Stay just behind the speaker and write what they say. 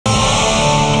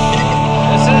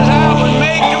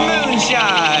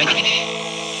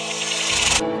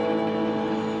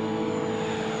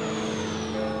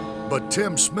But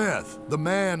Tim Smith, the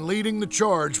man leading the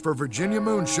charge for Virginia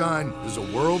Moonshine, is a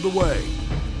world away,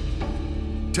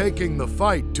 taking the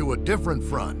fight to a different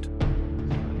front.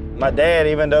 My dad,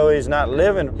 even though he's not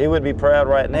living, he would be proud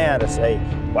right now to say,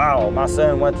 wow, my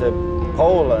son went to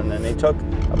Poland and he took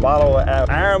a bottle of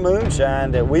our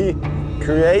moonshine that we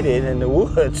created in the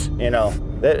woods, you know.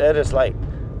 That is like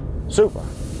super.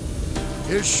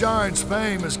 His Shine's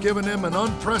fame has given him an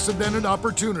unprecedented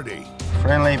opportunity.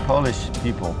 Friendly Polish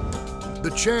people. The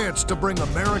chance to bring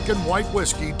American white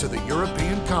whiskey to the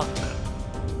European continent.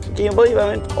 Can you believe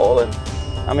I'm in Poland?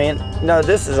 I mean, no,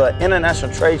 this is an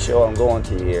international trade show I'm going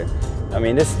to here. I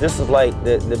mean, this is like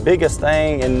the biggest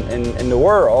thing in the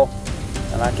world,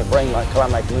 and I can bring my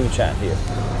climax moonshine here.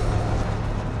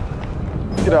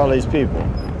 Look at all these people.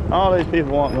 All these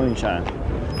people want moonshine.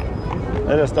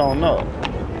 They just don't know.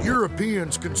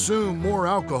 Europeans consume more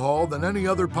alcohol than any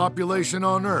other population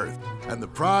on Earth, and the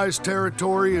prize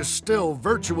territory is still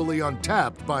virtually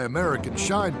untapped by American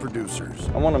shine producers.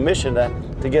 I'm on a mission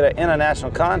to get an international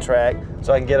contract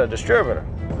so I can get a distributor,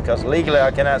 because legally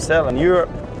I cannot sell in Europe.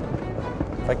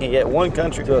 If I can get one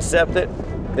country to accept it,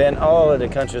 then all of the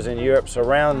countries in Europe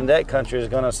surrounding that country is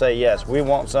going to say, yes, we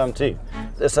want some too.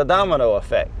 It's a domino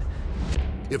effect.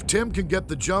 If Tim can get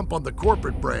the jump on the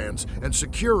corporate brands and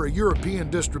secure a European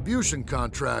distribution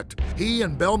contract, he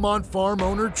and Belmont Farm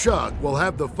owner Chuck will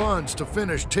have the funds to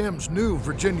finish Tim's new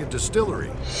Virginia distillery.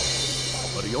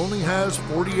 But he only has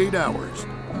 48 hours.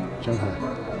 Jump high.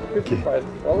 Okay.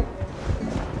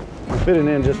 I'm fitting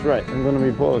in just right. I'm going to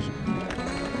be polishing.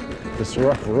 It's a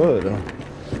rough road, though.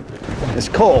 It's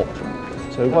cold.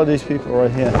 So all these people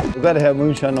right here, we've got to have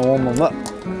moonshine to warm them up.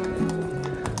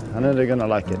 I know they're going to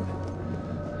like it.